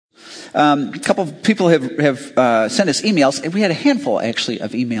A couple of people have sent us emails, and we had a handful, actually,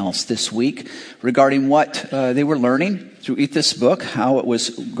 of emails this week regarding what they were learning through Eat This Book, how it was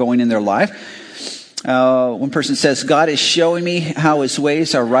going in their life. One person says, God is showing me how his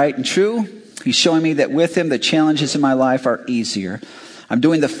ways are right and true. He's showing me that with him, the challenges in my life are easier. I'm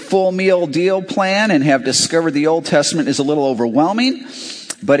doing the full meal deal plan and have discovered the Old Testament is a little overwhelming,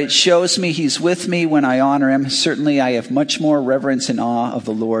 but it shows me he's with me when I honor him. Certainly, I have much more reverence and awe of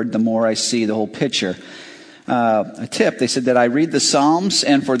the Lord the more I see the whole picture. A tip, they said that I read the Psalms,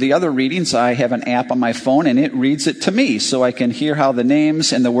 and for the other readings, I have an app on my phone, and it reads it to me so I can hear how the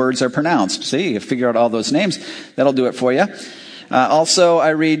names and the words are pronounced. See, you figure out all those names. That'll do it for you. Also, I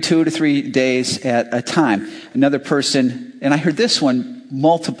read 2 to 3 days at a time. Another person, and I heard this one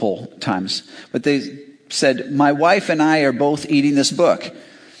multiple times, but they said, my wife and I are both eating this book.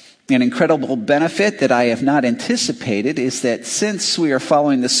 An incredible benefit that I have not anticipated is that since we are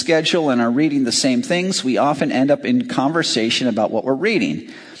following the schedule and are reading the same things, we often end up in conversation about what we're reading.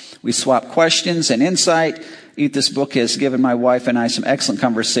 We swap questions and insight. Eat This Book has given my wife and I some excellent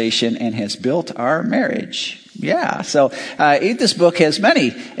conversation and has built our marriage. Yeah, so Eat This Book has many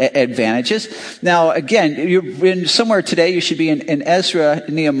advantages. Now, again, you're in somewhere today, you should be in Ezra,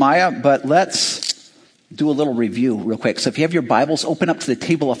 Nehemiah, but let's do a little review real quick. So if you have your Bibles, open up to the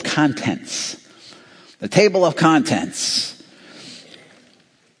table of contents. The table of contents.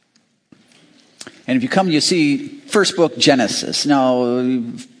 And if you come, you see first book, Genesis. Now,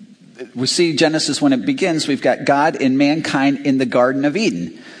 we see Genesis when it begins. We've got God and mankind in the Garden of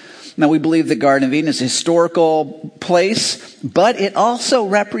Eden. Now, we believe the Garden of Eden is a historical place, but it also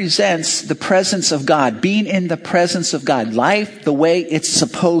represents the presence of God, being in the presence of God, life the way it's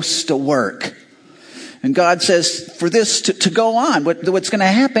supposed to work. And God says, for this to go on, what's going to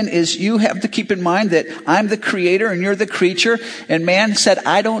happen is you have to keep in mind that I'm the creator and you're the creature. And man said,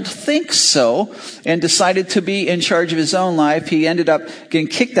 I don't think so, and decided to be in charge of his own life. He ended up getting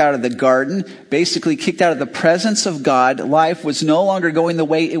kicked out of the garden, basically kicked out of the presence of God. Life was no longer going the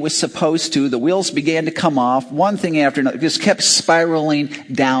way it was supposed to. The wheels began to come off, one thing after another. It just kept spiraling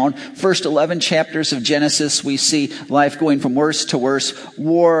down. First 11 chapters of Genesis, we see life going from worse to worse.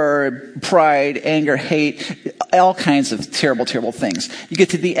 War, pride, anger, hate, all kinds of terrible, terrible things. You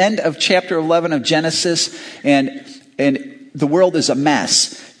get to the end of chapter 11 of Genesis, and the world is a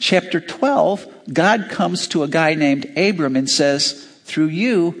mess. Chapter 12, God comes to a guy named Abram and says, through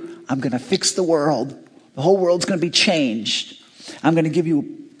you, I'm going to fix the world. The whole world's going to be changed. I'm going to give you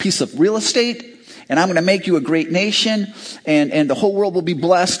a piece of real estate, and I'm going to make you a great nation, and the whole world will be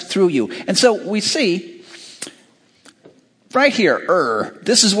blessed through you. And so we see right here,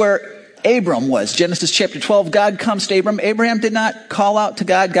 this is where Abram was. Genesis chapter 12, God comes to Abram. Abraham did not call out to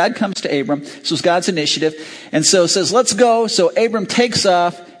God. God comes to Abram. This was God's initiative. And so it says, let's go. So Abram takes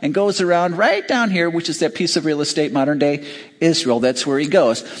off and goes around right down here, which is that piece of real estate, modern day Israel. That's where he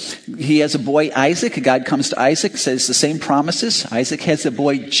goes. He has a boy, Isaac. God comes to Isaac, says the same promises. Isaac has a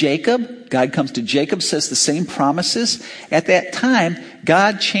boy, Jacob. God comes to Jacob, says the same promises. At that time,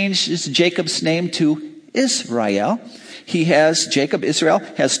 God changes Jacob's name to Israel. Israel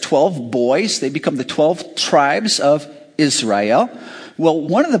has 12 boys. They become the 12 tribes of Israel. Well,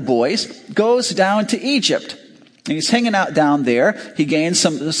 one of the boys goes down to Egypt. And he's hanging out down there. He gains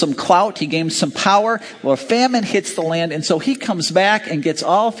some clout. He gains some power. Well, a famine hits the land. And so he comes back and gets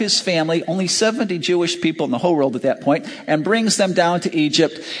all of his family, only 70 Jewish people in the whole world at that point, and brings them down to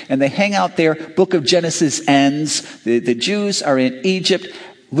Egypt. And they hang out there. Book of Genesis ends. The Jews are in Egypt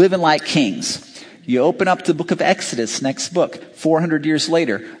living like kings. You open up the book of Exodus, next book, 400 years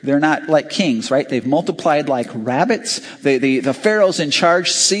later. They're not like kings, right? They've multiplied like rabbits. The Pharaoh's in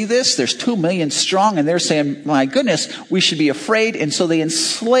charge see this. There's 2 million strong, and they're saying, my goodness, we should be afraid. And so they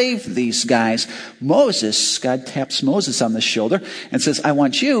enslave these guys. God taps Moses on the shoulder and says, I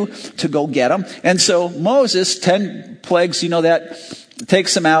want you to go get them. And so Moses, 10 plagues, you know that,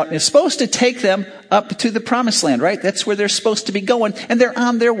 takes them out and is supposed to take them up to the promised land, right? That's where they're supposed to be going. And they're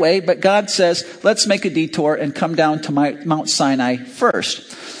on their way. But God says, let's make a detour and come down to Mount Sinai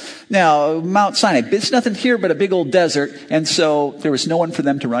first. Now, Mount Sinai, it's nothing here but a big old desert. And so there was no one for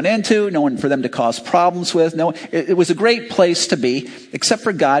them to run into, no one for them to cause problems with. It was a great place to be, except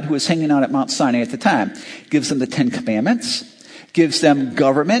for God, who was hanging out at Mount Sinai at the time. Gives them the 10 Commandments. Gives them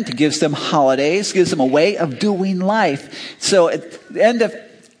government, gives them holidays, gives them a way of doing life. So at the end of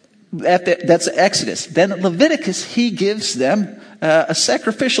that's Exodus. Then Leviticus, he gives them a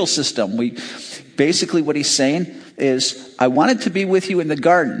sacrificial system. Basically what he's saying is, I wanted to be with you in the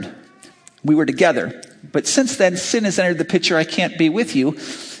garden. We were together. But since then, sin has entered the picture. I can't be with you.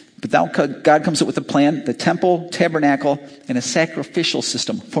 But now God comes up with a plan, the temple, tabernacle, and a sacrificial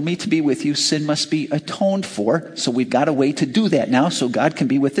system. For me to be with you, sin must be atoned for. So we've got a way to do that now so God can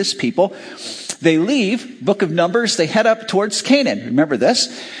be with his people. They leave, book of Numbers, they head up towards Canaan. Remember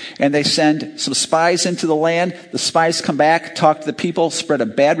this? And they send some spies into the land. The spies come back, talk to the people, spread a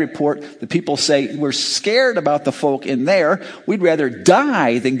bad report. The people say, we're scared about the folk in there. We'd rather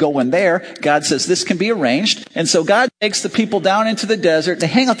die than go in there. God says this can be arranged. And so God takes the people down into the desert. They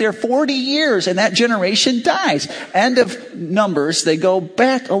hang out there 40 years and that generation dies. End of Numbers, they go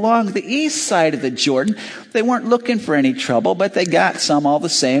back along the east side of the Jordan. They weren't looking for any trouble, but they got some all the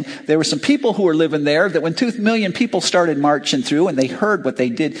same. There were some people who were living there that when 2 million people started marching through and they heard what they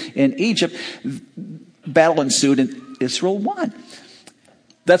did in Egypt, battle ensued and Israel won.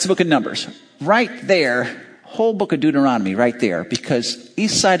 That's the book of Numbers. Right there, whole book of Deuteronomy right there, because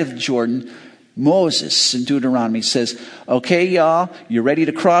east side of Jordan, Moses in Deuteronomy says, okay, y'all, you're ready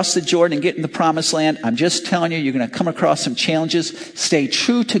to cross the Jordan and get in the promised land. I'm just telling you, you're going to come across some challenges. Stay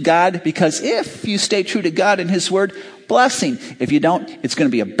true to God, because if you stay true to God and his word, blessing. If you don't, it's going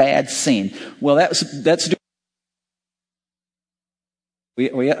to be a bad scene. Well, that's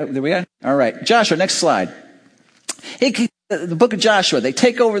there we are. All right. Joshua, next slide. The book of Joshua, they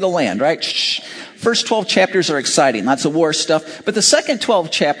take over the land, right? First 12 chapters are exciting, lots of war stuff. But the second 12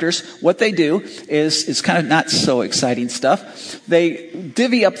 chapters, what they do is kind of not so exciting stuff. They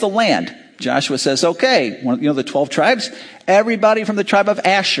divvy up the land. Joshua says, okay, the 12 tribes, everybody from the tribe of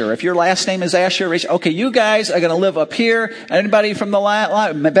Asher. If your last name is Asher, okay, you guys are going to live up here. Anybody from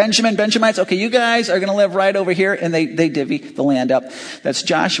the Benjamites, okay, you guys are going to live right over here. And they divvy the land up. That's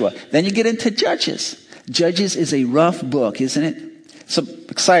Joshua. Then you get into Judges. Judges is a rough book, isn't it? Some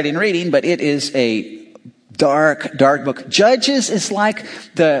exciting reading, but it is a dark, dark book. Judges is like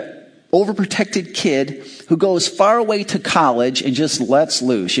the overprotected kid who goes far away to college and just lets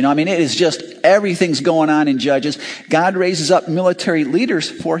loose. It is just everything's going on in Judges. God raises up military leaders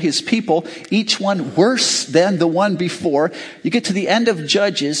for his people, each one worse than the one before. You get to the end of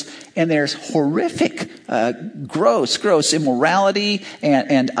Judges and there's horrific, gross immorality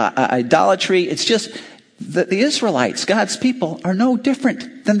and idolatry. It's just that the Israelites, God's people, are no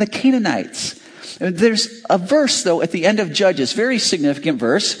different than the Canaanites. There's a verse, though, at the end of Judges, very significant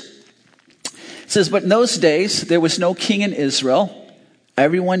verse. It says, but in those days, there was no king in Israel.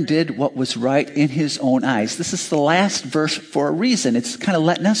 Everyone did what was right in his own eyes. This is the last verse for a reason. It's kind of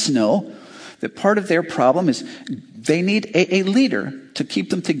letting us know that part of their problem is they need a leader to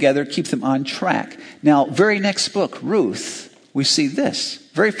keep them together, keep them on track. Now, very next book, Ruth, we see this.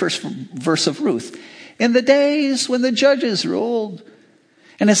 Very first verse of Ruth. In the days when the judges ruled.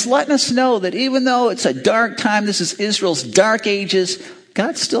 And it's letting us know that even though it's a dark time, this is Israel's dark ages,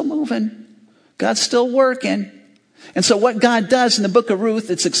 God's still moving. God's still working. And so what God does in the book of Ruth,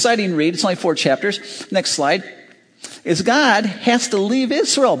 it's exciting read. It's only 4 chapters. Next slide. Is God has to leave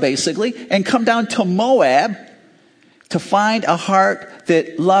Israel basically and come down to Moab to find a heart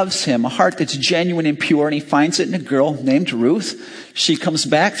that loves him, a heart that's genuine and pure. And he finds it in a girl named Ruth. She comes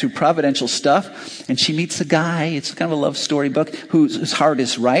back through providential stuff and she meets a guy. It's kind of a love story book whose heart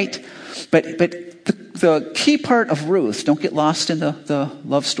is right. But the key part of Ruth, don't get lost in the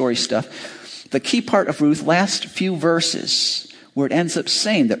love story stuff. The key part of Ruth, last few verses, where it ends up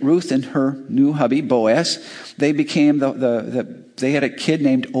saying that Ruth and her new hubby, Boaz, they became they had a kid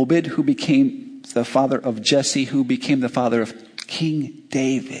named Obed who became the father of Jesse, who became the father of King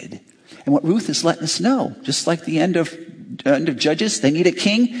David. And what Ruth is letting us know, just like the end of Judges, they need a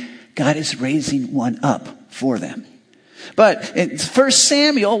king. God is raising one up for them. But in 1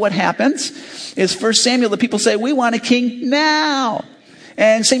 Samuel, what happens is 1 Samuel, the people say, we want a king now.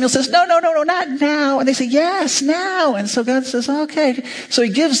 And Samuel says, no, not now. And they say, yes, now. And so God says, okay. So he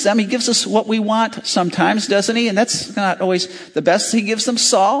gives us what we want sometimes, doesn't he? And that's not always the best. He gives them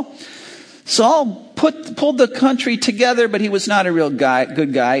Saul. Saul pulled the country together, but he was not a real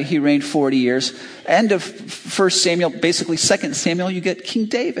good guy. He reigned 40 years. End of 1 Samuel, basically 2 Samuel, you get King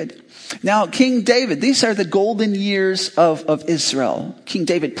David. Now, King David, these are the golden years of Israel. King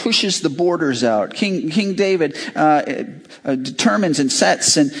David pushes the borders out. King David determines and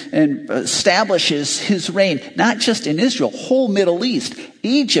sets and establishes his reign, not just in Israel, whole Middle East.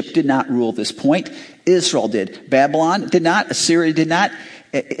 Egypt did not rule this point. Israel did. Babylon did not. Assyria did not.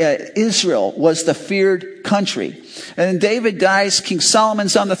 Israel was the feared country. And then David dies. King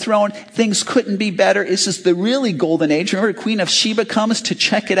Solomon's on the throne. Things couldn't be better. This is the really golden age. Remember, Queen of Sheba comes to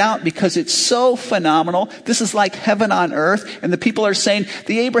check it out because it's so phenomenal. This is like heaven on earth. And the people are saying,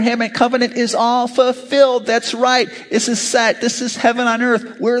 the Abrahamic covenant is all fulfilled. That's right. This is set. This is heaven on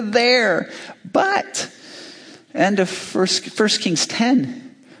earth. We're there. But, end of 1 Kings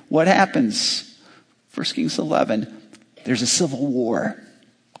 10. what happens? 1 Kings 11, there's a civil war.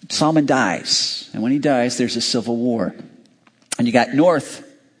 Solomon dies. And when he dies, there's a civil war. And you got North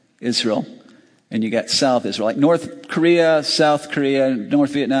Israel and you got South Israel. Like North Korea, South Korea,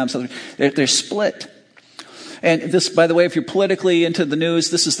 North Vietnam, South Korea. They're split. And this, by the way, if you're politically into the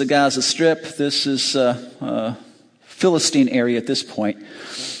news, this is the Gaza Strip. This is Philistine area at this point.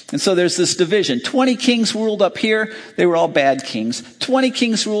 And so there's this division. 20 kings ruled up here. They were all bad kings. 20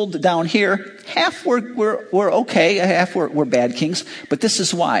 kings ruled down here. Half were okay. Half were bad kings. But this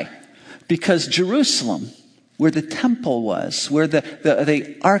is why. Because Jerusalem, where the temple was, where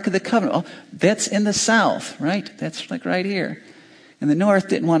the Ark of the Covenant, that's in the south, right? That's like right here. And the north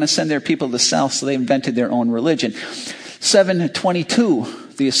didn't want to send their people to the south, so they invented their own religion.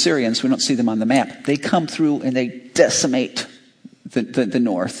 722, the Assyrians, we don't see them on the map, they come through and they decimate the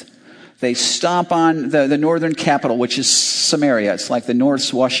north. They stomp on the northern capital, which is Samaria. It's like the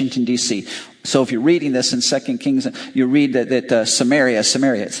North's Washington, D.C. So if you're reading this in 2 Kings, you read that Samaria,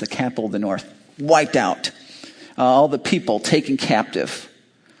 it's the capital of the north, wiped out. All the people taken captive.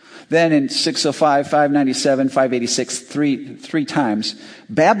 Then in 605, 597, 586, three times,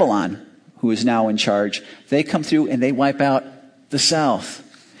 Babylon, who is now in charge, they come through and they wipe out the south.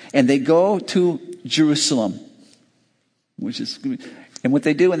 And they go to Jerusalem, and what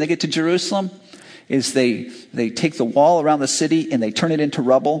they do when they get to Jerusalem is they take the wall around the city and they turn it into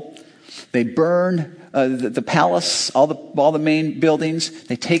rubble. They burn the palace, all the main buildings.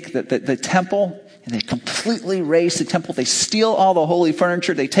 They take the temple and they completely raze the temple. They steal all the holy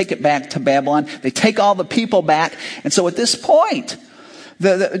furniture. They take it back to Babylon. They take all the people back. And so at this point,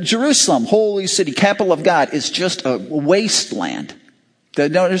 the Jerusalem, holy city, capital of God, is just a wasteland.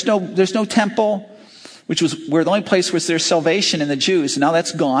 There's no temple, which was where the only place was there's salvation in the Jews. Now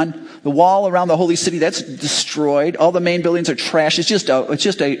that's gone. The wall around the holy city, that's destroyed. All the main buildings are trash. It's just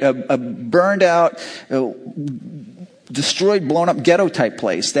a burned out, destroyed, blown up ghetto type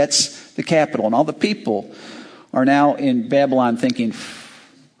place. That's the capital. And all the people are now in Babylon thinking,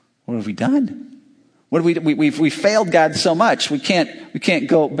 what have we done? What have we failed God so much. We can't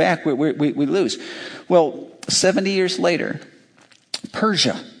go back. We lose. Well, 70 years later,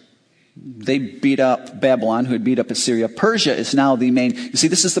 Persia, they beat up Babylon, who had beat up Assyria. Persia is now the main. You see,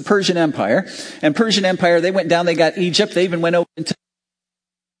 this is the Persian Empire. And Persian Empire, they went down, they got Egypt. They even went over into.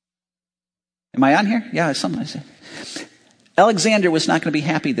 Am I on here? Yeah, something I said. Alexander was not going to be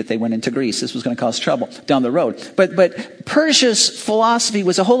happy that they went into Greece. This was going to cause trouble down the road. But Persia's philosophy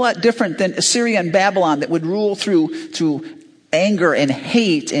was a whole lot different than Assyria and Babylon that would rule through anger and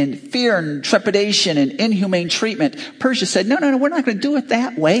hate and fear and trepidation and inhumane treatment. Persia said, no, we're not going to do it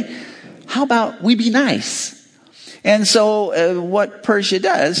that way. How about we be nice? And so what Persia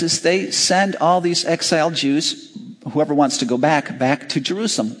does is they send all these exiled Jews, whoever wants to go back to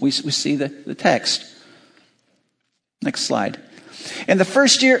Jerusalem. We see the text. Next slide. In the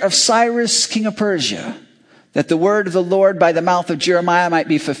first year of Cyrus, king of Persia, that the word of the Lord by the mouth of Jeremiah might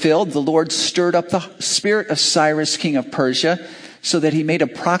be fulfilled, the Lord stirred up the spirit of Cyrus, king of Persia, so that he made a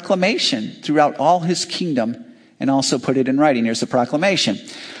proclamation throughout all his kingdom and also put it in writing. Here's the proclamation.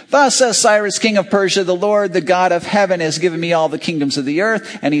 Thus says Cyrus, king of Persia, the Lord, the God of heaven, has given me all the kingdoms of the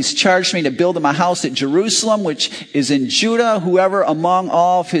earth, and he's charged me to build him a house at Jerusalem, which is in Judah. Whoever among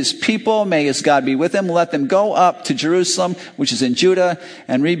all of his people, may his God be with him, let them go up to Jerusalem, which is in Judah,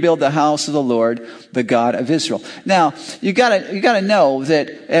 and rebuild the house of the Lord, the God of Israel. Now, you gotta know that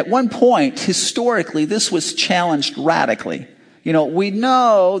at one point, historically, this was challenged radically. You know, we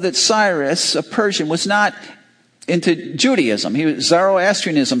know that Cyrus, a Persian, was not into Judaism. He was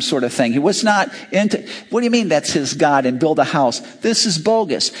Zoroastrianism sort of thing. He was not into, what do you mean that's his God and build a house? This is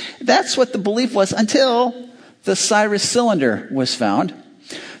bogus. That's what the belief was until the Cyrus cylinder was found.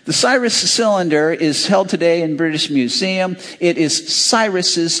 The Cyrus cylinder is held today in British Museum. It is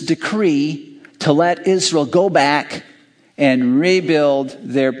Cyrus's decree to let Israel go back and rebuild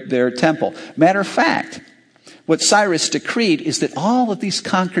their temple. Matter of fact, what Cyrus decreed is that all of these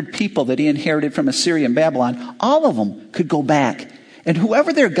conquered people that he inherited from Assyria and Babylon, all of them could go back. And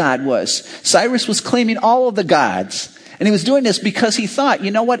whoever their God was, Cyrus was claiming all of the gods. And he was doing this because he thought,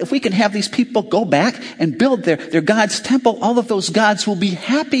 you know what, if we can have these people go back and build their God's temple, all of those gods will be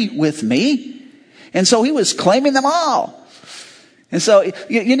happy with me. And so he was claiming them all. And so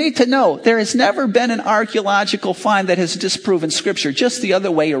you need to know, there has never been an archaeological find that has disproven Scripture, just the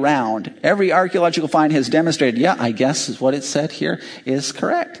other way around. Every archaeological find has demonstrated, yeah, I guess is what it said here is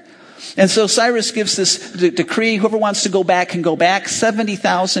correct. And so Cyrus gives this decree, whoever wants to go back can go back.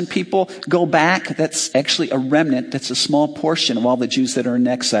 70,000 people go back. That's actually a remnant. That's a small portion of all the Jews that are in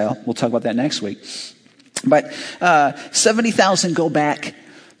exile. We'll talk about that next week. But 70,000 go back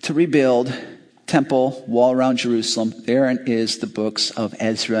to rebuild temple, wall around Jerusalem. There is the books of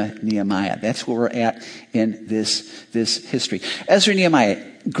Ezra, Nehemiah. That's where we're at in this history. Ezra, Nehemiah,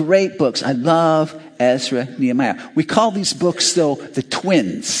 great books. I love Ezra, Nehemiah. We call these books, though, the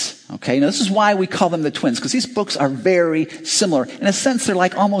twins. Okay, now this is why we call them the twins, because these books are very similar. In a sense, they're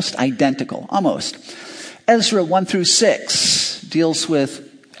like almost identical, almost. Ezra 1 through 6 deals with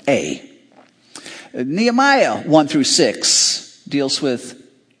A. Nehemiah 1 through 6 deals with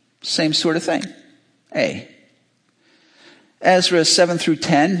same sort of thing, A. Ezra 7 through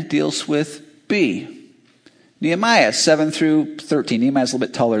 10 deals with B. Nehemiah 7 through 13, Nehemiah's a little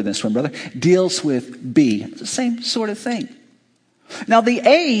bit taller than this one, brother, deals with B. It's the same sort of thing. Now the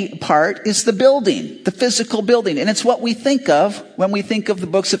A part is the building, the physical building, and it's what we think of when we think of the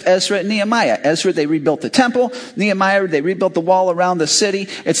books of Ezra and Nehemiah. Ezra, they rebuilt the temple. Nehemiah, they rebuilt the wall around the city.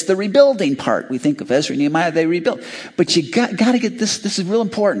 It's the rebuilding part. We think of Ezra and Nehemiah, they rebuilt. But you got to get this. This is real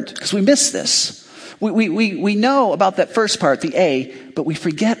important because we miss this. We know about that first part, the A, but we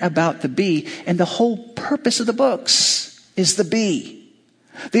forget about the B, and the whole purpose of the books is the B.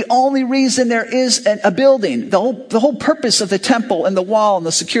 The only reason there is a building, the whole purpose of the temple and the wall and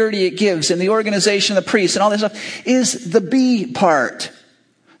the security it gives and the organization of the priests and all this stuff is the B part.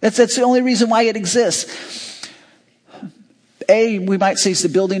 That's the only reason why it exists. A, we might say, is the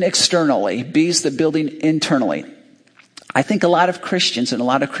building externally. B is the building internally. I think a lot of Christians and a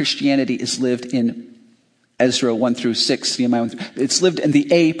lot of Christianity is lived in Ezra 1 through 6. It's lived in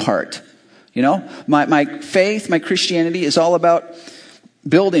the A part. You know, my faith, my Christianity is all about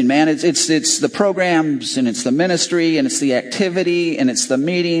building, man. It's the programs, and it's the ministry, and it's the activity, and it's the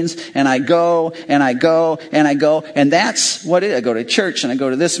meetings, and I go, and I go, and I go, and that's what it is. I go to church, and I go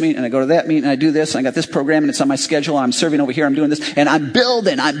to this meeting, and I go to that meeting, and I do this, and I got this program, and it's on my schedule, and I'm serving over here, I'm doing this, and I'm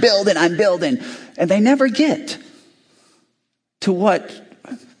building. And they never get to what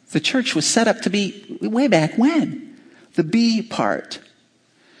the church was set up to be way back when. The B part.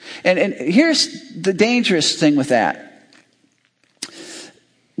 And here's the dangerous thing with that.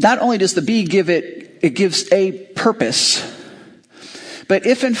 Not only does the B give it gives a purpose, but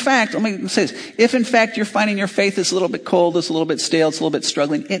if in fact, let me say this, if in fact you're finding your faith is a little bit cold, it's a little bit stale, it's a little bit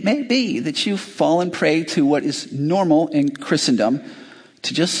struggling, it may be that you've fallen prey to what is normal in Christendom,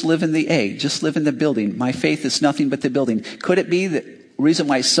 to just live in the A, just live in the building. My faith is nothing but the building. Could it be the reason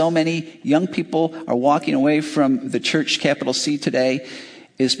why so many young people are walking away from the church, capital C, today,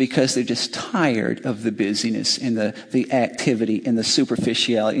 is because they're just tired of the busyness and the activity and the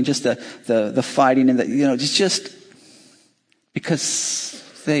superficiality and just the fighting and just because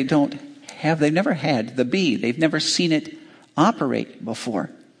they've never had the B. They've never seen it operate before.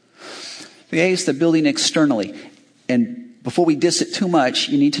 The A is the building externally. And before we diss it too much,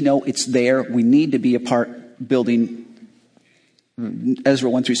 you need to know it's there. We need to be a part building Ezra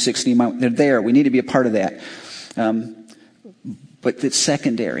 1 through 6. They're there. We need to be a part of that. But it's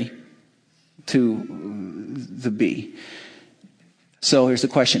secondary to the B. So here's the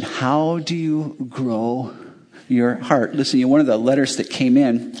question. How do you grow your heart? Listen, one of the letters that came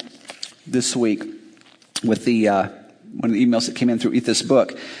in this week with one of the emails that came in through Eat This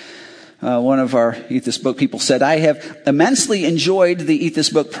Book, one of our Eat This Book people said, I have immensely enjoyed the Eat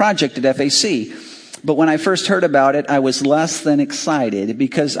This Book project at FAC. But when I first heard about it, I was less than excited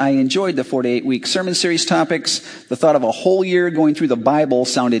because I enjoyed the 48-week sermon series topics. The thought of a whole year going through the Bible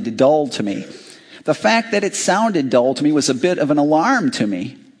sounded dull to me. The fact that it sounded dull to me was a bit of an alarm to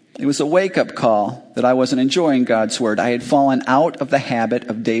me. It was a wake-up call that I wasn't enjoying God's Word. I had fallen out of the habit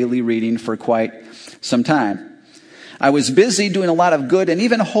of daily reading for quite some time. I was busy doing a lot of good and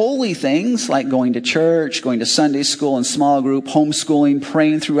even holy things like going to church, going to Sunday school and small group, homeschooling,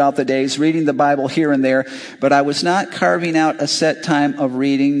 praying throughout the days, reading the Bible here and there. But I was not carving out a set time of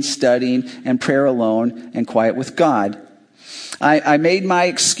reading, studying, and prayer alone and quiet with God. I made my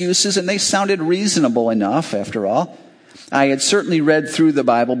excuses, and they sounded reasonable enough, after all. I had certainly read through the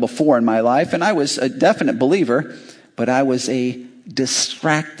Bible before in my life, and I was a definite believer, but I was a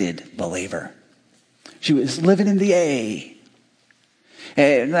distracted believer. She was living in the A.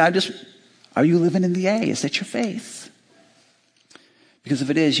 And are you living in the A? Is that your faith? Because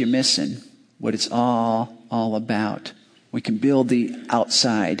if it is, you're missing what it's all about. We can build the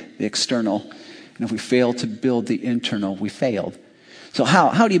outside, the external. And if we fail to build the internal, we failed. So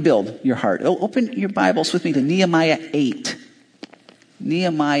how do you build your heart? Open your Bibles with me to Nehemiah 8.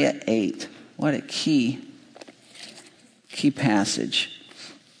 Nehemiah 8. What a key passage.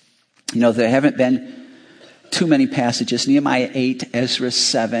 There haven't been too many passages, Nehemiah 8, Ezra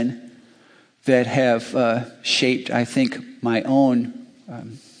 7, that have shaped, I think, my own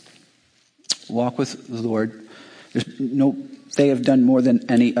walk with the Lord. There's no They have done more than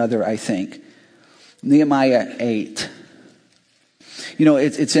any other, I think. Nehemiah 8. You know,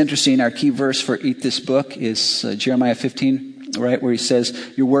 it's interesting. Our key verse for eat this book is Jeremiah 15, right, where he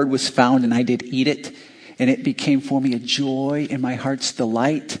says, your word was found and I did eat it, and it became for me a joy in my heart's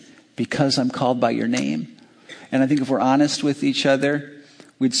delight because I'm called by your name. And I think if we're honest with each other,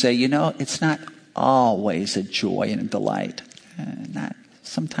 we'd say, you know, it's not always a joy and a delight. Not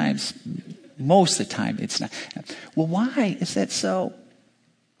sometimes, most of the time, it's not. Well, why is that so?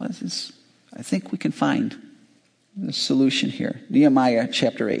 Well, I think we can find the solution here. Nehemiah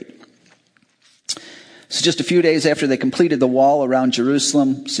chapter 8. So just a few days after they completed the wall around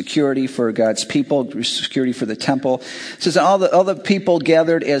Jerusalem, security for God's people, security for the temple, it says all the people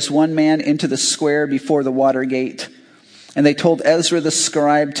gathered as one man into the square before the water gate. And they told Ezra the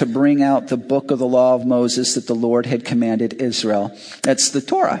scribe to bring out the book of the law of Moses that the Lord had commanded Israel. That's the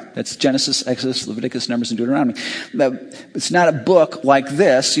Torah. That's Genesis, Exodus, Leviticus, Numbers, and Deuteronomy. It's not a book like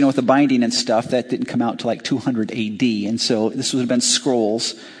this, you know, with the binding and stuff. That didn't come out to like 200 AD. And so this would have been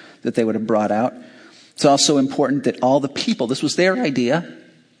scrolls that they would have brought out. It's also important that all the people, this was their idea.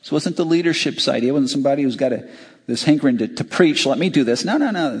 This wasn't the leadership's idea. It wasn't somebody who's got this hankering to preach, let me do this. No.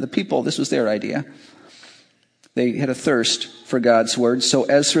 The people, this was their idea. They had a thirst for God's word. So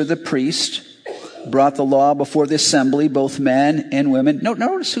Ezra the priest brought the law before the assembly, both men and women.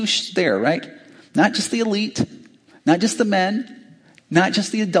 Notice who's there, right? Not just the elite, not just the men, not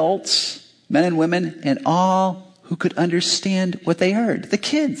just the adults, men and women, and all who could understand what they heard. The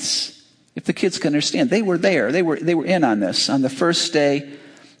kids, if the kids could understand. They were there. They were in on this on the first day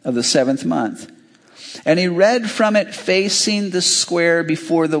of the 7th month. And he read from it facing the square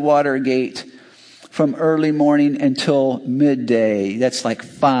before the water gate, from early morning until midday. That's like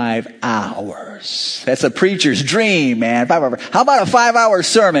 5 hours. That's a preacher's dream, man. 5 hours. How about a 5-hour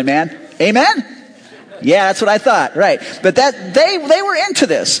sermon, man? Amen? Yeah, that's what I thought. Right. But they were into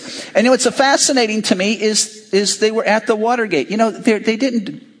this. And you know what's so fascinating to me is they were at the Watergate. You know, they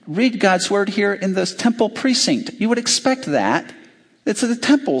didn't read God's word here in the temple precinct. You would expect that. It's the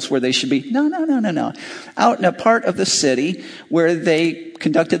temples where they should be. No. Out in a part of the city where they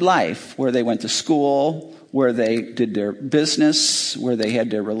conducted life, where they went to school, where they did their business, where they had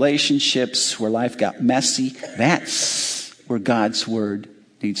their relationships, where life got messy. That's where God's word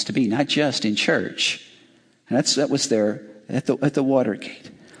needs to be, not just in church. And that was there at the Watergate.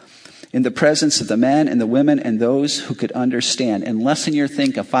 In the presence of the men and the women and those who could understand. And lest in your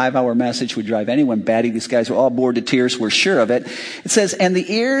think a 5-hour message would drive anyone batty. These guys were all bored to tears. We're sure of it. It says, and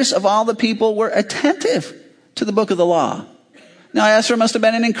the ears of all the people were attentive to the book of the law. Now, Ezra must have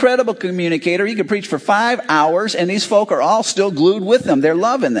been an incredible communicator. He could preach for 5 hours, and these folk are all still glued with him. They're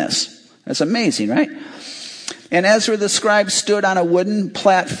loving this. That's amazing, right? And Ezra the scribe stood on a wooden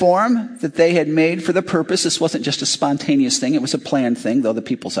platform that they had made for the purpose. This wasn't just a spontaneous thing. It was a planned thing, though the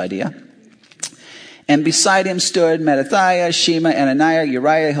people's idea. And beside him stood Mattathiah, Shema, Ananiah,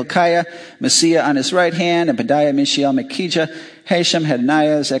 Uriah, Hilkiah, Messiah on his right hand, and Pedaiah, Mishael, Malchijah, Hashem,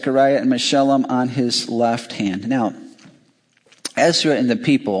 Hananiah, Zechariah, and Meshullam on his left hand. Now, Ezra and the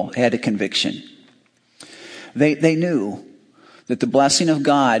people had a conviction. They knew that the blessing of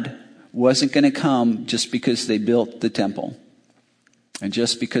God wasn't going to come just because they built the temple, and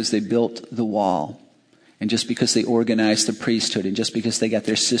just because they built the wall, and just because they organized the priesthood, and just because they got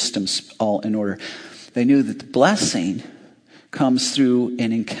their systems all in order. They knew that the blessing comes through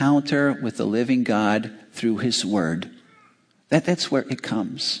an encounter with the living God through his word. That's where it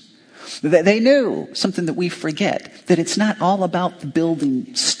comes. They knew something that we forget, that it's not all about the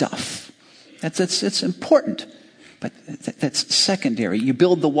building stuff. It's important. But that's secondary. You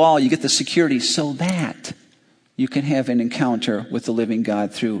build the wall, you get the security so that you can have an encounter with the living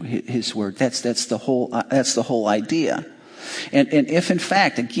God through his word. That's the whole idea. And if in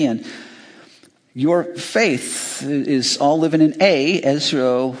fact, again, your faith is all living in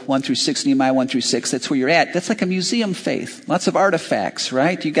Ezra 1 through 6, Nehemiah 1 through 6, that's where you're at. That's like a museum faith. Lots of artifacts,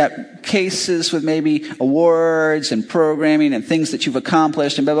 right? You got cases with maybe awards and programming and things that you've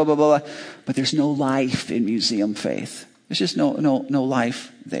accomplished and blah, blah, blah, blah. But there's no life in museum faith. There's just no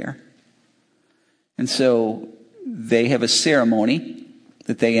life there. And so they have a ceremony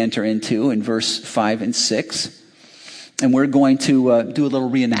that they enter into in verse 5 and 6. And we're going to do a little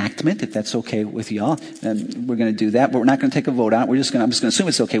reenactment, if that's okay with y'all. And we're going to do that, but we're not going to take a vote on it. I'm just going to assume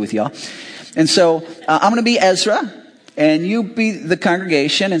it's okay with y'all. And so I'm going to be Ezra, and you be the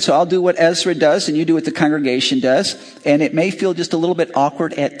congregation. And so I'll do what Ezra does, and you do what the congregation does. And it may feel just a little bit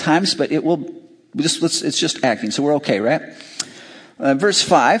awkward at times, but it's just acting. So we're okay, right? Verse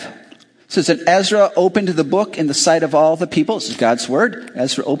 5 says that Ezra opened the book in the sight of all the people. This is God's word.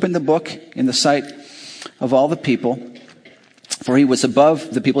 Ezra opened the book in the sight of all the people. For he was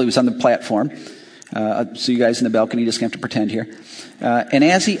above the people. He was on the platform. So you guys in the balcony just have to pretend here. And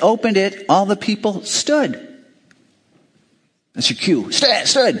as he opened it, all the people stood. That's your cue.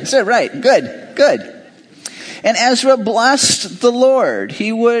 Stood, right. Good. And Ezra blessed the Lord.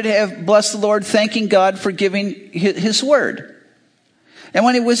 He would have blessed the Lord, thanking God for giving his word. And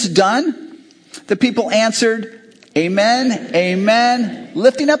when it was done, the people answered, Amen, amen,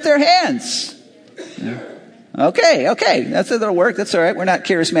 lifting up their hands. Okay. That'll work. That's all right. We're not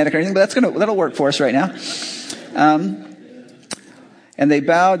charismatic or anything, but that'll work for us right now. And they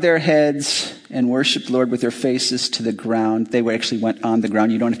bowed their heads and worshiped the Lord with their faces to the ground. They actually went on the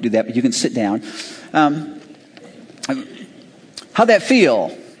ground. You don't have to do that, but you can sit down. How'd that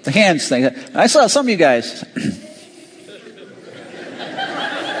feel? The hands thing. I saw some of you guys.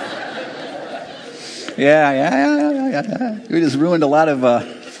 Yeah. We just ruined a lot of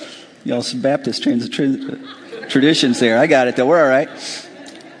some Baptist traditions there. I got it though. We're all right.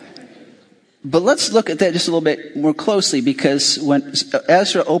 But let's look at that just a little bit more closely, because when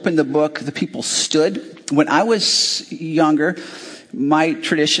Ezra opened the book, the people stood. When I was younger, my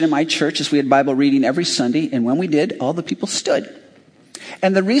tradition in my church is we had Bible reading every Sunday, and when we did, all the people stood.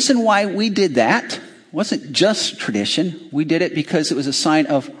 And the reason why we did that wasn't just tradition. We did it because it was a sign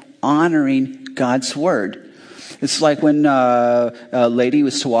of honoring God's word. It's like when a lady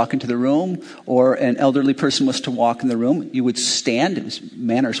was to walk into the room, or an elderly person was to walk in the room, you would stand. It was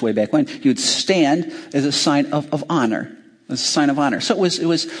manners way back when. You would stand as a sign of honor. As a sign of honor. So it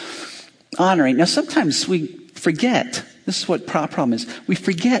was honoring. Now sometimes we forget. This is what problem is. We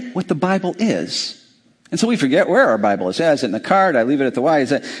forget what the Bible is. And so we forget where our Bible is. Yeah, is it in the car? Did I leave it at the Y?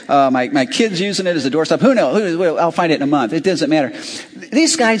 Is it my kid's using it as a doorstop? Who knows? I'll find it in a month. It doesn't matter.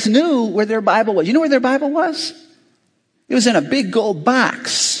 These guys knew where their Bible was. You know where their Bible was? It was in a big gold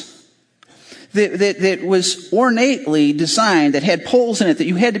box that was ornately designed, that had poles in it, that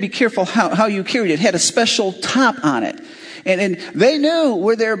you had to be careful how you carried it. It had a special top on it. And they knew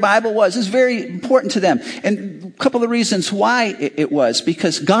where their Bible was. It was very important to them. And a couple of reasons why it was.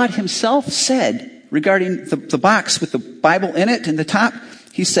 Because God himself said, regarding the box with the Bible in it and the top,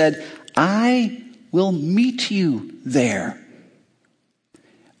 he said, I will meet you there.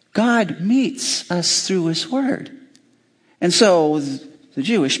 God meets us through his word. And so the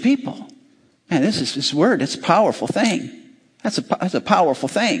Jewish people, man, this word, it's a powerful thing. That's a powerful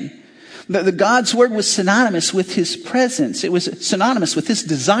thing. The God's word was synonymous with his presence. It was synonymous with his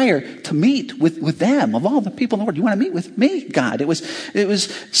desire to meet with them. Of all the people in the world, you want to meet with me, God? It was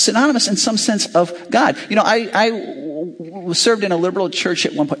synonymous in some sense of God. You know, I was served in a liberal church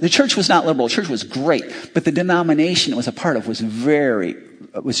at one point. The church was not liberal. The church was great. But the denomination it was a part of was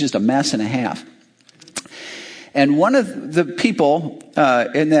just a mess and a half. And one of the people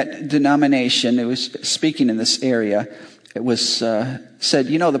in that denomination, it was speaking in this area, it was said,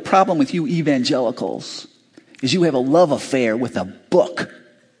 you know, the problem with you evangelicals is you have a love affair with a book.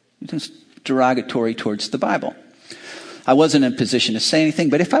 It's derogatory towards the Bible. I wasn't in a position to say anything,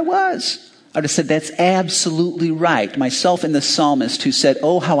 but if I was, I'd have said, that's absolutely right. Myself and the psalmist who said,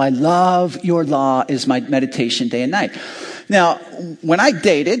 oh, how I love your law is my meditation day and night. Now, when I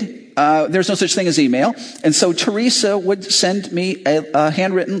dated, there's no such thing as email. And so Teresa would send me a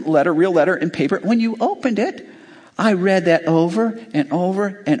handwritten letter, real letter in paper. When you opened it, I read that over and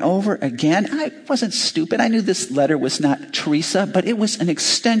over and over again. I wasn't stupid. I knew this letter was not Teresa, but it was an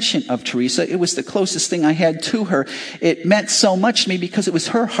extension of Teresa. It was the closest thing I had to her. It meant so much to me because it was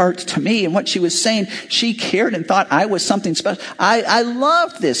her heart to me, and what she was saying, she cared and thought I was something special. I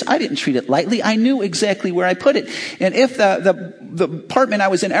loved this. I didn't treat it lightly. I knew exactly where I put it. And if the apartment I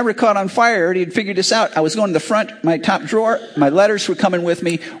was in ever caught on fire, I already had figured this out. I was going to the front, my top drawer, my letters were coming with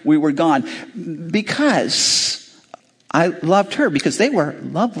me. We were gone. Because I loved her, because they were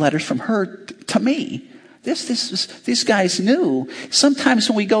love letters from her to me. These guys knew. Sometimes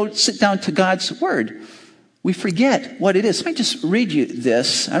when we go sit down to God's word, we forget what it is. Let me just read you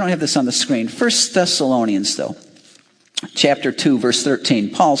this. I don't have this on the screen. 1 Thessalonians, though. Chapter 2, verse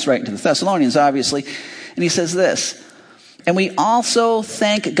 13. Paul's writing to the Thessalonians, obviously. And he says this, and we also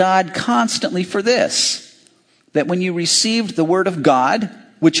thank God constantly for this, that when you received the word of God,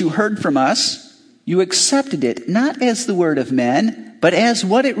 which you heard from us, you accepted it not as the word of men, but as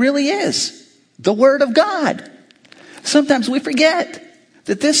what it really is, the word of God. Sometimes we forget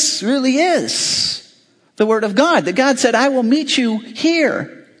that this really is the word of God, that God said, I will meet you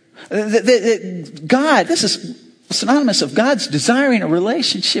here. That God, this is synonymous of God's desiring a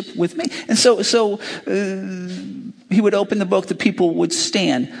relationship with me. And so he would open the book, the people would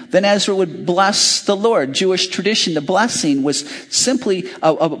stand. Then Ezra would bless the Lord. Jewish tradition, the blessing was simply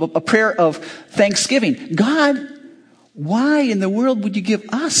a prayer of thanksgiving. God why in the world would you give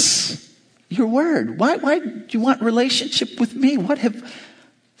us your word? Why do you want relationship with me?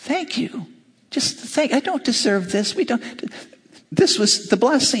 Thank you. I don't deserve this. This was the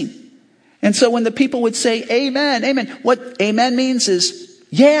blessing. And so when the people would say, amen, amen, what amen means is,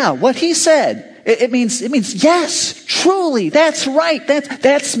 yeah, what he said. It means, yes, truly, that's right.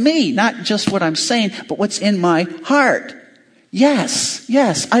 That's me. Not just what I'm saying, but what's in my heart. Yes,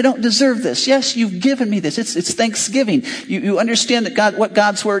 I don't deserve this. Yes, you've given me this. It's thanksgiving. You understand that what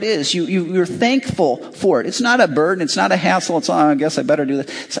God's word is. You're thankful for it. It's not a burden. It's not a hassle. It's, I guess I better do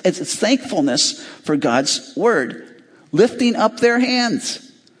this. It's thankfulness for God's word. Lifting up their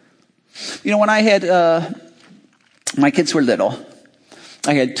hands. When I had, my kids were little,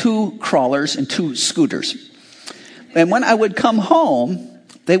 I had 2 crawlers and 2 scooters. And when I would come home,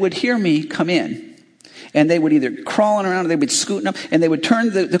 they would hear me come in. And they would either crawling around or they would scooting up and they would turn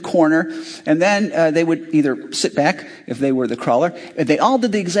the corner and then they would either sit back if they were the crawler. And they all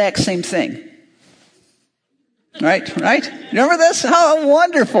did the exact same thing. Right? Remember this? How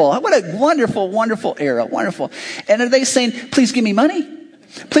wonderful. What a wonderful era. Wonderful. And are they saying, please give me money?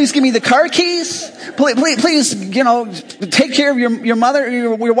 Please give me the car keys. Please, take care of your mother,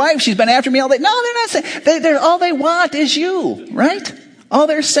 your wife. She's been after me all day. No, they're not saying. They're all they want is you, right? All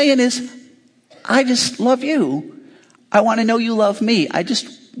they're saying is, I just love you. I want to know you love me. I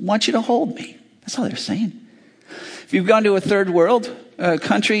just want you to hold me. That's all they're saying. If you've gone to a third world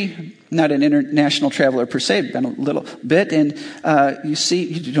country, not an international traveler per se, been a little bit, and you see,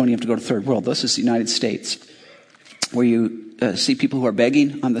 you don't even have to go to third world. This is the United States, where you see people who are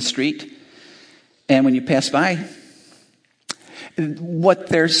begging on the street. And when you pass by, what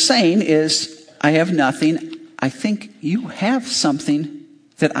they're saying is, I have nothing. I think you have something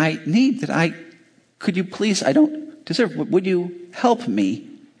that I need, could you please, I don't deserve, would you help me?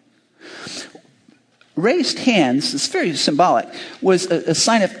 Raised hands, it's very symbolic, was a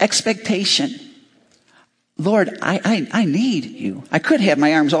sign of expectation. Lord, I need you. I could have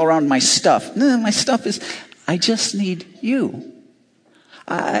my arms all around my stuff. No, my stuff is, I just need you.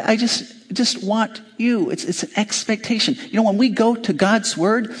 I just want you. It's an expectation. When we go to God's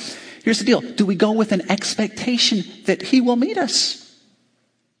word, here's the deal. Do we go with an expectation that he will meet us?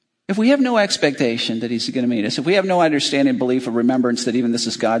 If we have no expectation that he's going to meet us, if we have no understanding, belief, or remembrance that even this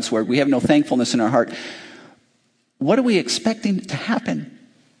is God's word, we have no thankfulness in our heart, what are we expecting to happen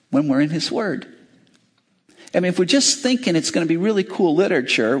when we're in his word? If we're just thinking it's going to be really cool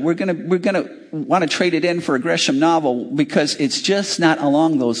literature, we're going to want to trade it in for a Gresham novel because it's just not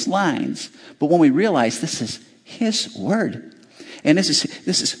along those lines. But when we realize this is his word, and this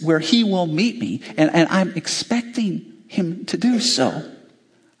is where he will meet me, and I'm expecting him to do so.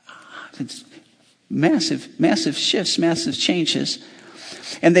 It's massive shifts, massive changes.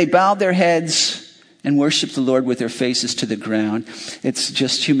 And they bowed their heads and worshiped the Lord with their faces to the ground. It's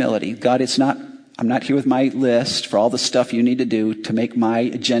just humility. God, I'm not here with my list for all the stuff you need to do to make my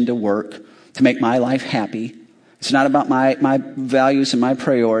agenda work, to make my life happy. It's not about my values and my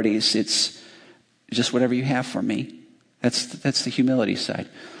priorities. It's just whatever you have for me. That's the humility side.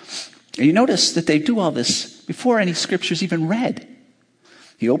 And you notice that they do all this before any scripture's even read.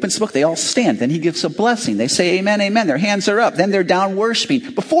 He opens the book, they all stand. Then he gives a blessing. They say amen, amen. Their hands are up. Then they're down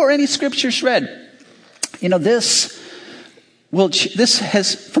worshiping before any scripture's read. This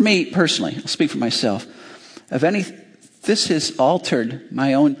has, for me personally, I'll speak for myself, this has altered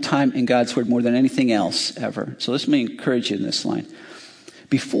my own time in God's word more than anything else ever. So let me encourage you in this line.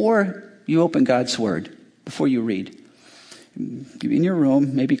 Before you open God's word, before you read, in your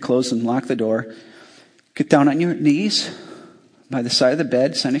room, maybe close and lock the door, get down on your knees by the side of the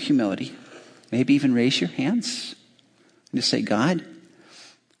bed, sign of humility. Maybe even raise your hands and just say, God,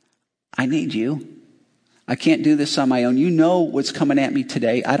 I need you. I can't do this on my own. You know what's coming at me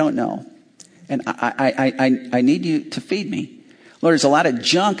today. I don't know. And I need you to feed me. Lord, there's a lot of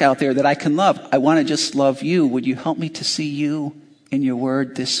junk out there that I can love. I want to just love you. Would you help me to see you in your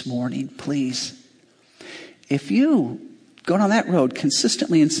word this morning, please? If you go down that road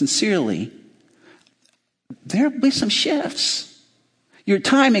consistently and sincerely, there'll be some shifts. Your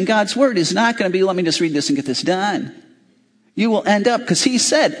time in God's word is not going to be, let me just read this and get this done. You will end up, because he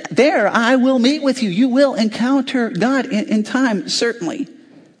said, there I will meet with you. You will encounter God in time, certainly.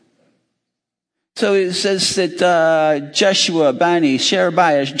 So it says that Jeshua, Bani,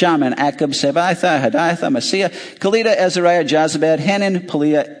 Sherebiah, Jamin, Akab, Sebatha, Hadatha, Messiah, Kalida, Azariah, Jozabad, Hanan,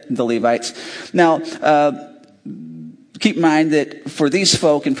 Peliah, the Levites. Now, keep in mind that for these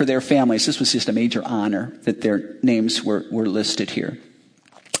folk and for their families, this was just a major honor that their names were listed here.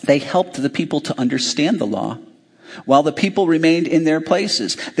 They helped the people to understand the law. while the people remained in their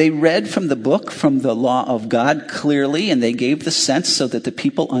places. They read from the book, from the law of God clearly, and they gave the sense so that the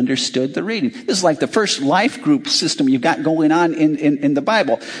people understood the reading. This is like the first life group system you've got going on in the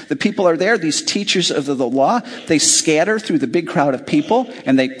Bible. The people are there, these teachers of the law. They scatter through the big crowd of people,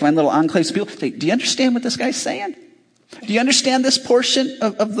 and they find little enclaves of people. Do you understand what this guy's saying? Do you understand this portion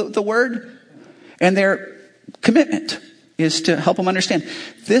of the word? And their commitment is to help them understand.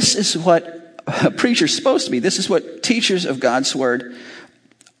 This is what a preacher's supposed to be. This is what teachers of God's word,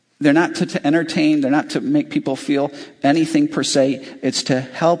 they're not to entertain, they're not to make people feel anything per se. It's to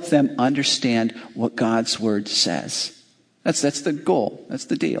help them understand what God's word says. That's the goal. That's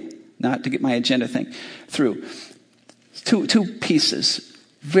the deal. Not to get my agenda thing through. Two pieces.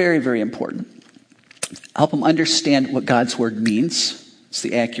 Very, very important. Help them understand what God's word means. It's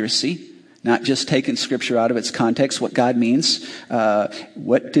the accuracy. Not just taking scripture out of its context, what God means.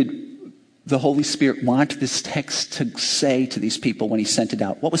 What did the Holy Spirit want this text to say to these people when he sent it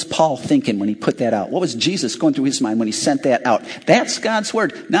out? What was Paul thinking when he put that out? What was Jesus going through his mind when he sent that out? That's God's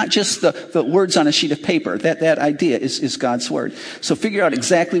word, not just the words on a sheet of paper. That idea is God's word. So figure out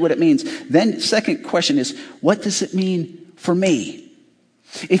exactly what it means. Then second question is, what does it mean for me?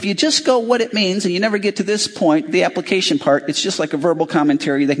 If you just go what it means and you never get to this point, the application part, it's just like a verbal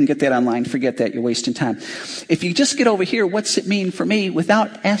commentary. They can get that online. Forget that. You're wasting time. If you just get over here, what's it mean for me,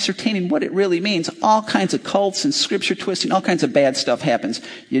 without ascertaining what it really means, all kinds of cults and scripture twisting, all kinds of bad stuff happens.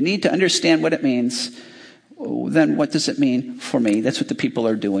 You need to understand what it means. Then what does it mean for me? That's what the people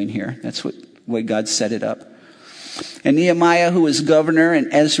are doing here. That's the way God set it up. And Nehemiah, who was governor,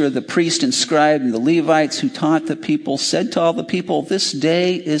 and Ezra the priest and scribe, and the Levites who taught the people, said to all the people, "This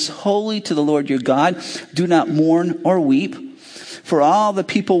day is holy to the Lord your God. Do not mourn or weep." For all the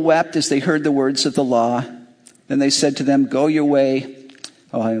people wept as they heard the words of the law. Then they said to them, "Go your way."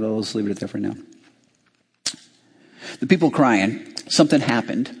 Let's leave it there for now. The people crying, something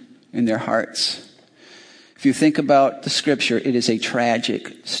happened in their hearts. If you think about the scripture, it is a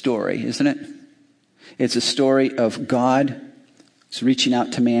tragic story, isn't it? It's a story of God reaching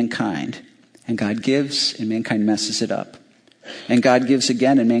out to mankind. And God gives, and mankind messes it up. And God gives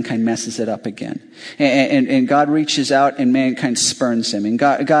again, and mankind messes it up again. And God reaches out, and mankind spurns him. And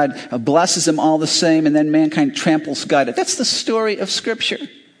God blesses him all the same, and then mankind tramples God. That's the story of Scripture.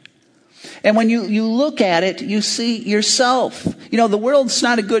 And when you look at it, you see yourself. The world's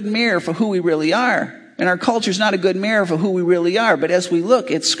not a good mirror for who we really are. And our culture's not a good mirror for who we really are. But as we look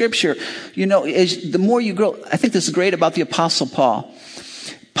at Scripture, the more you grow, I think this is great about the Apostle Paul.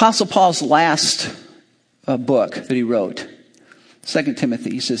 Apostle Paul's last book that he wrote, 2 Timothy,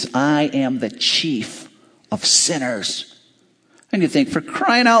 he says, "I am the chief of sinners." And you think, for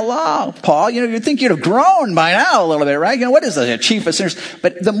crying out loud, Paul, you'd think you'd have grown by now a little bit, right? What is a chief of sinners?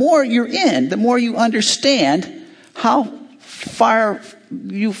 But the more you're in, the more you understand how far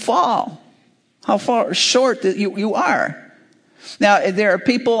you fall. How far short that you are. Now, there are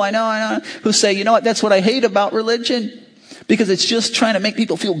people I know, who say, you know what, that's what I hate about religion. Because it's just trying to make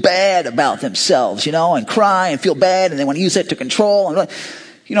people feel bad about themselves, and cry and feel bad, and they want to use that to control.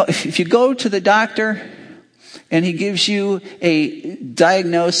 If you go to the doctor and he gives you a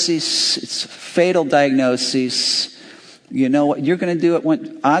diagnosis, it's a fatal diagnosis, you know what you're going to do it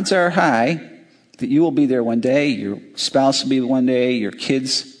when odds are high that you will be there one day, your spouse will be one day, your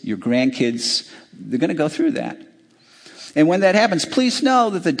kids, your grandkids, they're going to go through that. And when that happens, please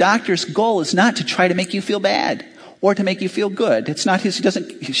know that the doctor's goal is not to try to make you feel bad or to make you feel good. It's not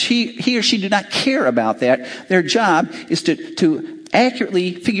he or she do not care about that. Their job is to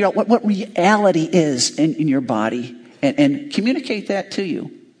accurately figure out what reality is in your body and communicate that to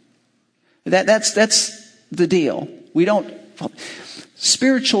you. That's the deal.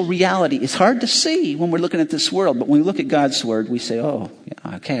 Spiritual reality is hard to see when we're looking at this world, but when we look at God's word, we say, "Oh,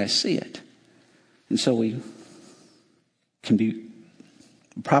 yeah, okay, I see it." And so we can be,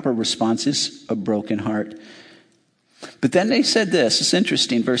 proper response is a broken heart. But then they said this, it's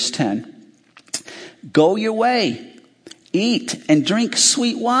interesting, verse 10. "Go your way, eat and drink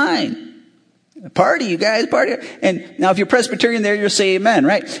sweet wine." Party, you guys, party. And now if you're Presbyterian there, you'll say amen,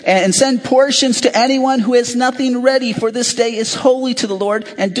 right? And send portions to anyone who has nothing ready, for this day is holy to the Lord.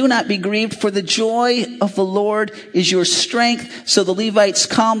 And do not be grieved, for the joy of the Lord is your strength. So the Levites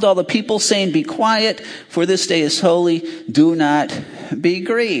calmed all the people, saying, "Be quiet, for this day is holy. Do not be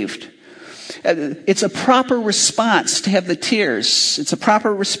grieved." It's a proper response to have the tears. It's a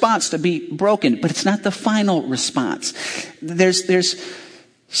proper response to be broken, but it's not the final response. There's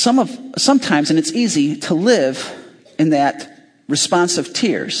sometimes, and it's easy to live in that response of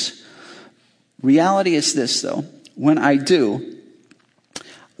tears. Reality is this, though. When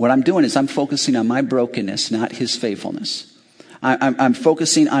what I'm doing is I'm focusing on my brokenness, not his faithfulness. I'm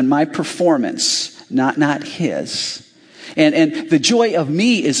focusing on my performance, not his. And the joy of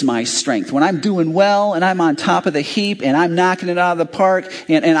me is my strength. When I'm doing well and I'm on top of the heap and I'm knocking it out of the park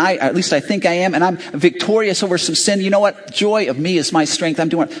and at least I think I am, and I'm victorious over some sin, you know what? Joy of me is my strength. I'm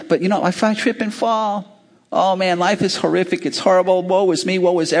doing it. But if I trip and fall, oh man, life is horrific. It's horrible. Woe is me.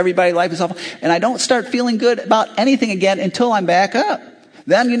 Woe is everybody. Life is awful. And I don't start feeling good about anything again until I'm back up.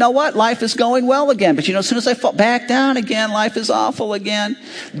 Then you know what? Life is going well again. But as soon as I fall back down again, life is awful again.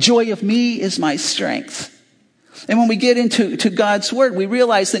 Joy of me is my strength. And when we get into God's word, we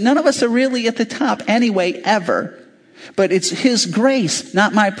realize that none of us are really at the top anyway, ever. But it's his grace,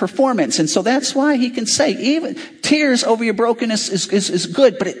 not my performance. And so that's why he can say, even tears over your brokenness is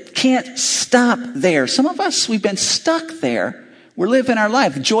good, but it can't stop there. Some of us, we've been stuck there. We're living our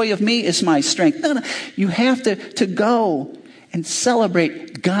life. Joy of me is my strength. No. You have to go and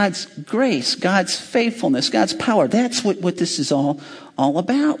celebrate God's grace, God's faithfulness, God's power. That's what this is all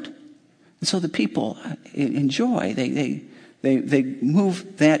about. And so the people enjoy. They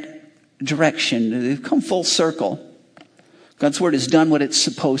move that direction. They've come full circle. God's word has done what it's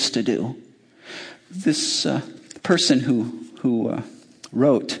supposed to do. This person who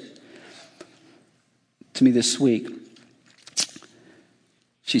wrote to me this week,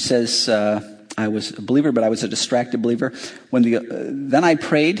 she says, I was a believer, but I was a distracted believer. Then I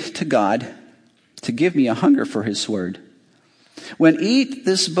prayed to God to give me a hunger for his word. When Eat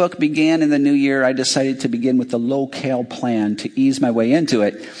This Book began in the new year, I decided to begin with the low-cal plan to ease my way into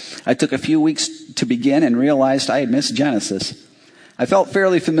it. I took a few weeks to begin and realized I had missed Genesis. I felt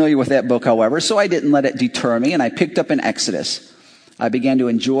fairly familiar with that book, however, so I didn't let it deter me, and I picked up in Exodus. I began to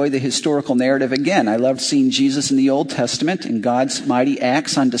enjoy the historical narrative again. I loved seeing Jesus in the Old Testament and God's mighty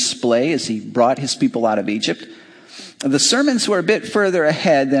acts on display as he brought his people out of Egypt. The sermons were a bit further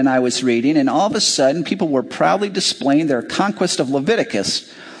ahead than I was reading, and all of a sudden, people were proudly displaying their conquest of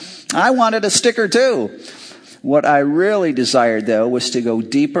Leviticus. I wanted a sticker too. What I really desired, though, was to go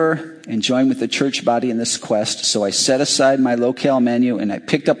deeper and join with the church body in this quest, so I set aside my low-cal menu and I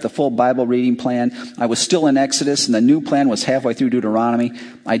picked up the full Bible reading plan. I was still in Exodus, and the new plan was halfway through Deuteronomy.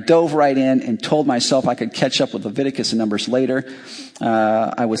 I dove right in and told myself I could catch up with Leviticus and Numbers later.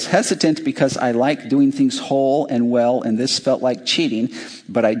 I was hesitant because I like doing things whole and well, and this felt like cheating,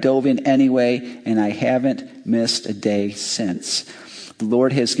 but I dove in anyway, and I haven't missed a day since. The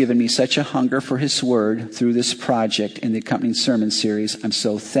Lord has given me such a hunger for his word through this project and the accompanying sermon series. I'm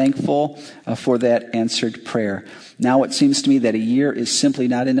so thankful for that answered prayer. Now it seems to me that a year is simply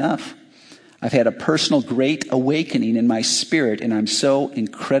not enough. I've had a personal great awakening in my spirit, and I'm so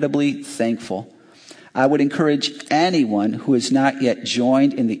incredibly thankful. I would encourage anyone who has not yet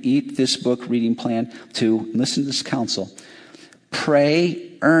joined in the Eat This Book reading plan to listen to this counsel.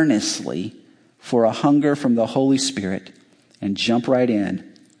 Pray earnestly for a hunger from the Holy Spirit and jump right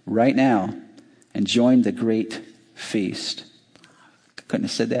in, right now, and join the great feast. Couldn't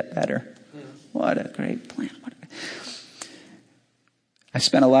have said that better. What a great plan. I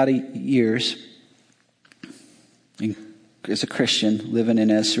spent a lot of years as a Christian living in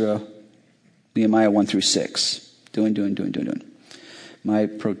Ezra, Nehemiah 1-6, doing. My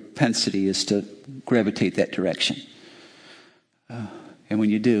propensity is to gravitate that direction. And when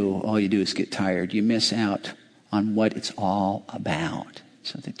you do, all you do is get tired. You miss out on what it's all about.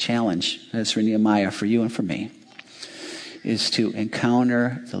 So the challenge, as for Nehemiah, for you and for me, is to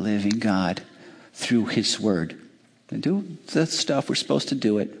encounter the living God through his word. And do the stuff we're supposed to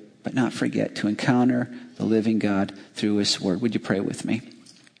do it, but not forget to encounter the living God through his word. Would you pray with me?